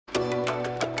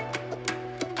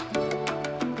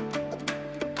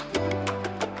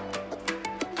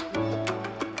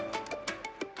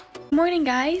morning,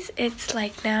 guys. It's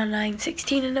like now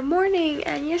 9:16 in the morning,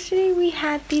 and yesterday we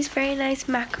had these very nice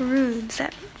macaroons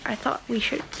that I thought we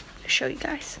should show you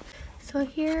guys. So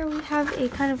here we have a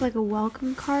kind of like a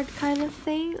welcome card kind of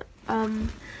thing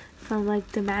from like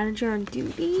the manager on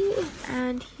duty,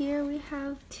 and here we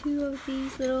have two of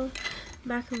these little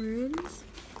macaroons,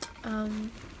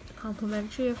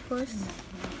 complimentary of course.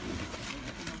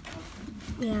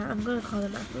 Yeah, I'm gonna call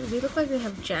them macaroons. They look like they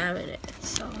have jam in it,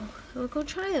 so we'll go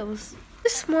try those.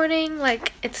 This morning,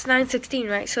 like, it's 9:16,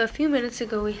 right? So a few minutes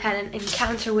ago we had an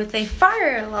encounter with a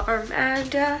fire alarm,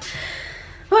 and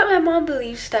what my mom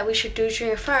believes that we should do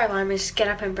during a fire alarm is get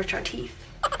up and brush our teeth.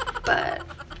 But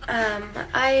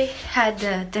I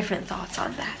had different thoughts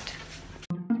on that.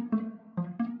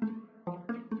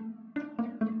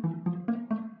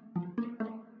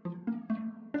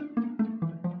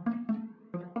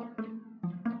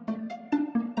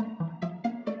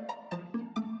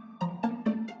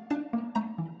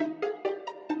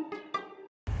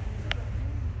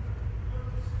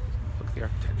 The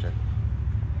architecture.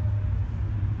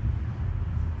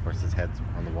 Horses' heads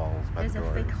on the walls by the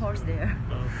doors. There's a fake horse there.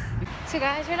 So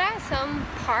guys, we're at some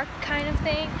park kind of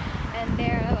thing, and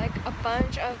there are like a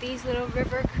bunch of these little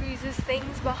river cruises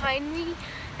things behind me,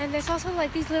 and there's also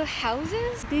like these little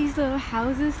houses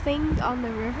things on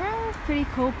the river. It's pretty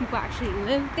cool. People actually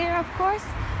live there, of course,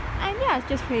 and yeah, it's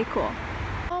just pretty cool.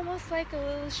 Almost like a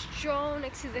little stroll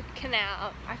next to the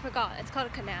canal. I forgot, it's called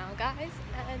a canal, guys,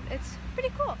 and it's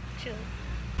pretty cool actually.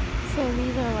 So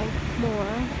these are like more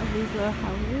of these little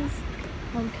houses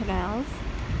on canals.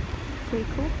 Pretty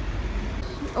cool.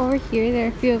 Over here there are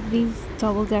a few of these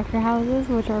double-decker houses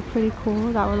which are pretty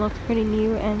cool. That one looks pretty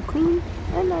new and clean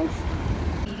and nice.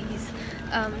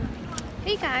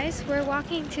 Hey guys, we're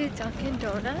walking to Dunkin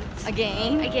Donuts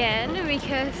again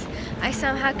because I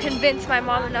somehow convinced my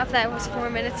mom enough that it was 4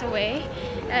 minutes away,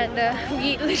 and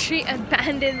we literally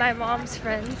abandoned my mom's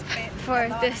friends for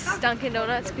this Dunkin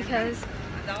Donuts because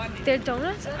their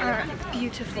donuts are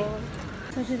beautiful.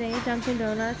 So today Dunkin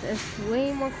Donuts is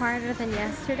way more quieter than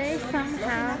yesterday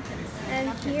somehow, and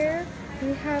here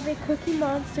we have a Cookie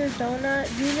Monster donut,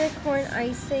 unicorn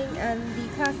icing, and the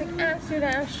classic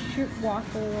Amsterdam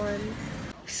waffle one.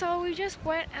 So we just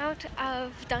went out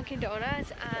of Dunkin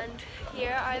Donuts, and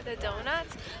here are the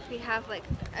donuts. We have, like,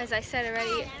 as I said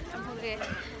already,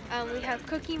 we have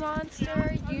Cookie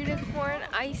Monster, unicorn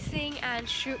icing, and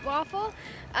waffle.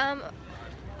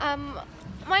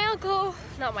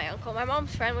 My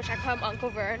mom's friend, which I call him Uncle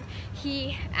Vern,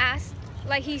 he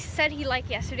said he liked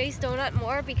yesterday's donut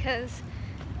more because,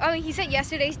 he said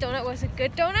yesterday's donut was a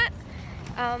good donut.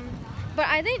 But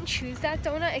I didn't choose that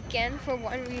donut again for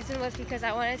one reason, was because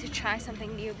I wanted to try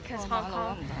something new, because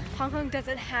Hong Kong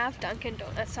doesn't have Dunkin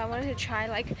Donuts, so I wanted to try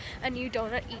like a new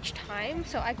donut each time.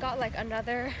 So I got like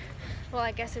another, well,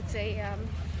 I guess it's a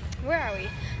where are we?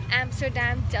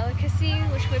 Amsterdam delicacy,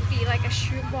 which would be like a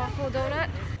waffle donut,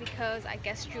 because I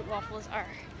guess waffles are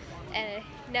a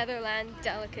Netherlands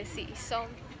delicacy. So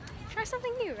try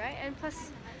something new, right? And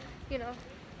plus, you know,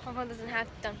 Hong Kong doesn't have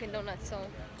Dunkin Donuts, so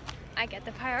I get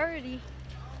the priority.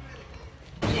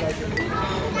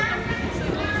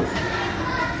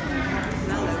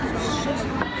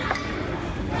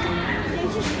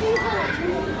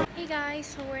 Hey guys,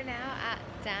 so we're now at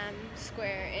Dam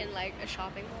Square in like a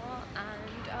shopping mall,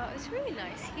 and it's really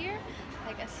nice here.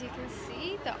 Like, as you can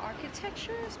see, the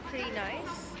architecture is pretty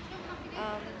nice.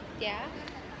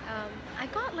 I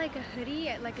got like a hoodie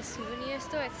at like a souvenir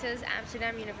store. It says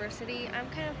Amsterdam University. I'm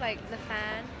kind of like the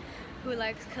fan who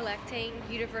likes collecting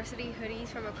university hoodies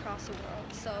from across the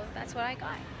world, so that's what I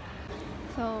got.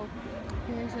 So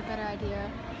here's a better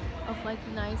idea of like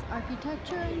nice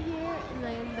architecture in here, and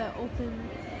then the open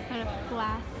kind of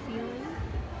glass ceiling,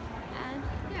 and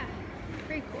yeah,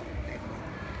 very cool.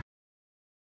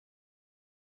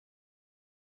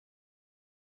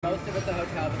 Most of it's a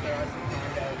hotel, but there are some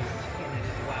condos in it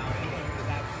as well.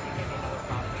 Without seeing any other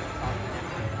property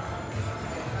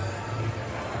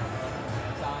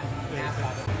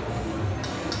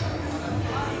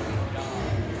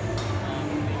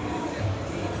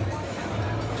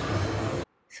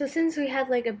So since we had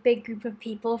like a big group of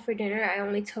people for dinner, I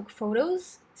only took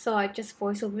photos. So I just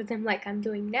voice over them like I'm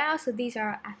doing now. So these are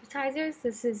our appetizers.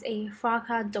 This is a foie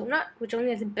gras donut, which only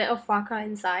has a bit of foie gras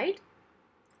inside.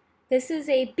 This is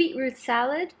a beetroot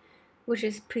salad, which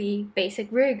is pretty basic,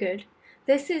 very good.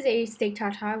 This is a steak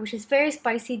tartare, which is very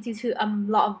spicy due to a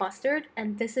lot of mustard.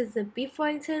 And this is the beef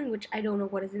Wellington, which I don't know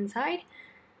what is inside.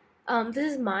 This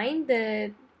is mine,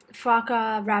 the foie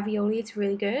gras ravioli. It's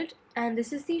really good. And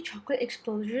this is the chocolate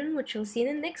explosion, which you'll see in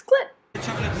the next clip.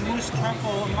 mousse,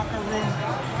 truffle, macaroon,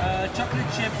 chocolate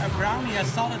chip, a brownie, a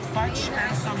solid fudge,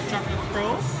 and some chocolate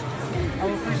pearls. I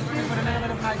will freeze it with a little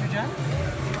bit of hydrogen.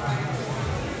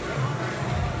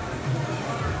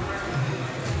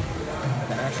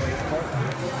 Can I show you the part?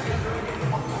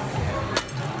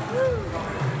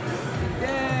 Yay!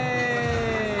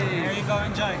 There you go,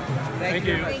 enjoy. Thank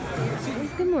you.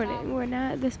 Good morning. We're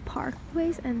now at this park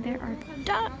place and there are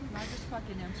ducks.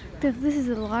 This is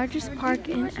the largest park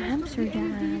in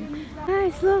Amsterdam.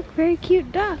 Guys, look, very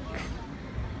cute ducks.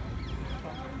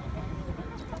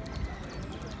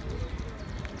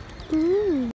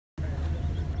 Ooh.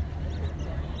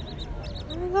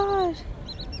 Oh my god.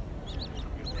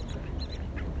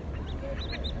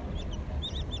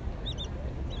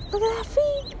 Look at that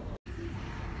feet.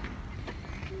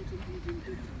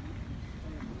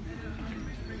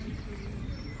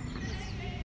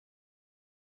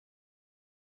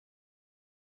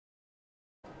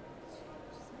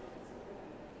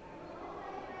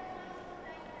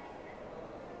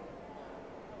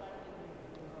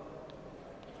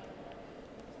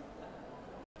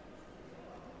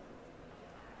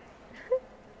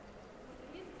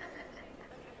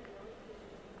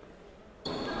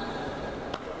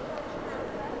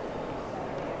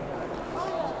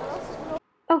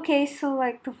 Okay, so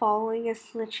like the following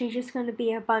is literally just going to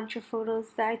be a bunch of photos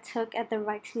that I took at the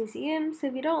Rijks Museum. So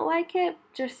if you don't like it,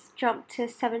 just jump to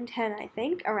 7:10, I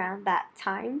think, around that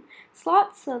time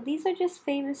slot. So these are just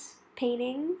famous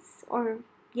paintings or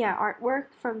yeah,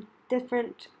 artwork from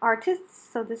different artists.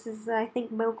 So this is I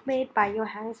think Milkmaid by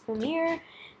Johannes Vermeer,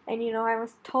 and you know I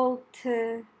was told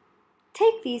to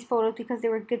take these photos because they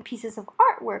were good pieces of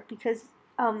artwork because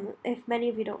if many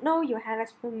of you don't know,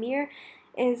 Johannes Vermeer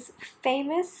is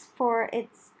famous for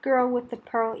its girl with the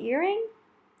pearl earring.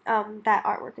 That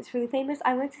artwork is really famous.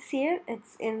 I went to see it.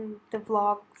 It's in the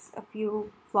vlogs, a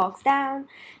few vlogs down.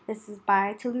 This is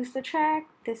by Leidsestraat.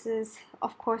 This is,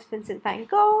 of course, Vincent van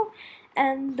Gogh.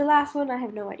 And the last one, I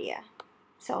have no idea.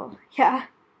 So, yeah.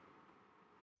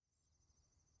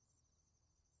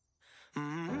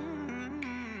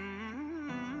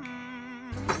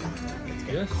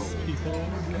 Yes, people.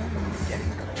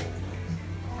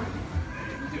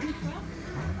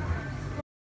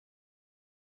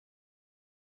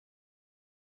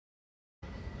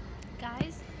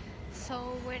 Guys,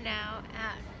 so we're now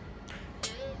at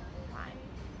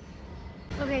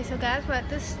okay, so guys, we're at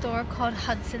this store called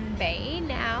Hudson Bay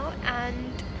now,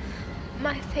 and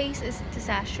my face is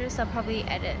disastrous. I'll probably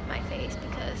edit my face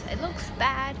because it looks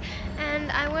bad.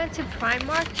 And I went to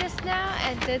Primark just now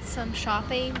and did some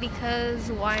shopping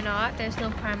because why not? There's no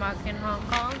Primark in Hong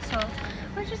Kong, so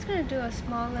we're just gonna do a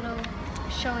small little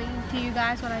showing to you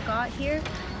guys what I got here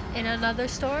in another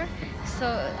store. So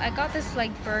I got this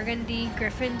like burgundy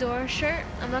Gryffindor shirt.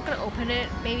 I'm not gonna open it.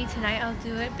 Maybe tonight I'll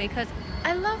do it because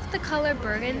I love the color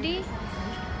burgundy.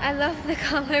 I love the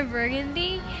color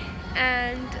burgundy,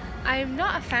 and I'm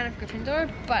not a fan of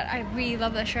Gryffindor, but I really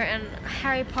love the shirt. And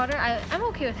Harry Potter, I'm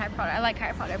okay with Harry Potter. I like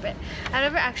Harry Potter, but I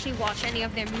never actually watched any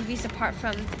of their movies apart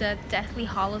from the Deathly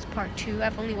Hallows Part 2.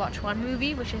 I've only watched one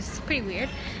movie, which is pretty weird.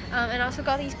 And I also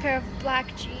got these pair of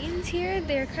black jeans here.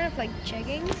 They're kind of like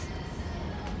jeggings.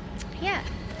 Yeah.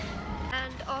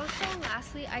 And also,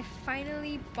 lastly, I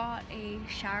finally bought a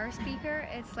shower speaker.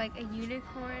 It's like a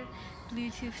unicorn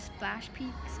Bluetooth splash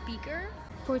speaker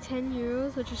for 10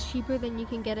 euros, which is cheaper than you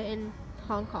can get it in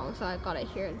Hong Kong, so I got it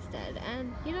here instead.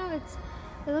 And you know, it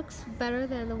looks better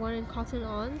than the one in Cotton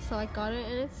On, so I got it,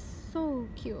 and it's so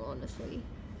cute, honestly.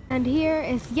 And here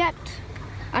is yet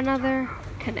another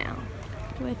canal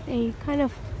with a kind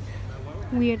of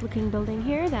weird looking building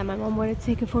here that my mom wanted to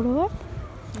take a photo of.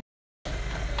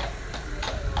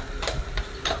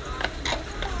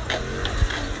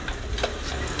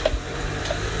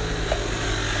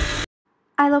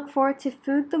 I look forward to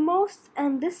food the most,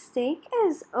 and this steak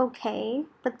is okay,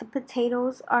 but the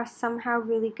potatoes are somehow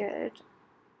really good.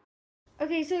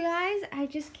 Okay, so guys, I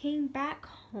just came back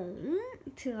home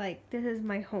to this is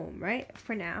my home, right,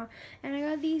 for now. And I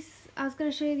got these, I was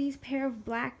gonna show you these pair of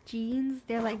black jeans.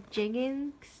 They're like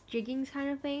jiggings kind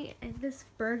of thing, and this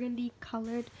burgundy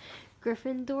colored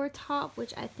Gryffindor top,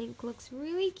 which I think looks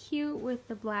really cute with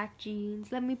the black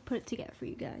jeans. Let me put it together for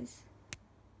you guys.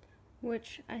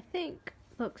 Which I think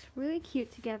looks really cute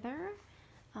together.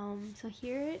 So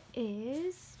here it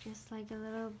is, just like a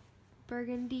little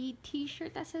burgundy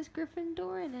t-shirt that says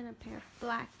Gryffindor, and then a pair of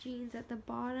black jeans at the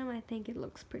bottom. I think it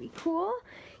looks pretty cool,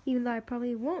 even though I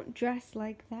probably won't dress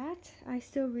like that. I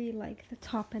still really like the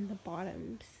top and the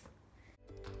bottoms.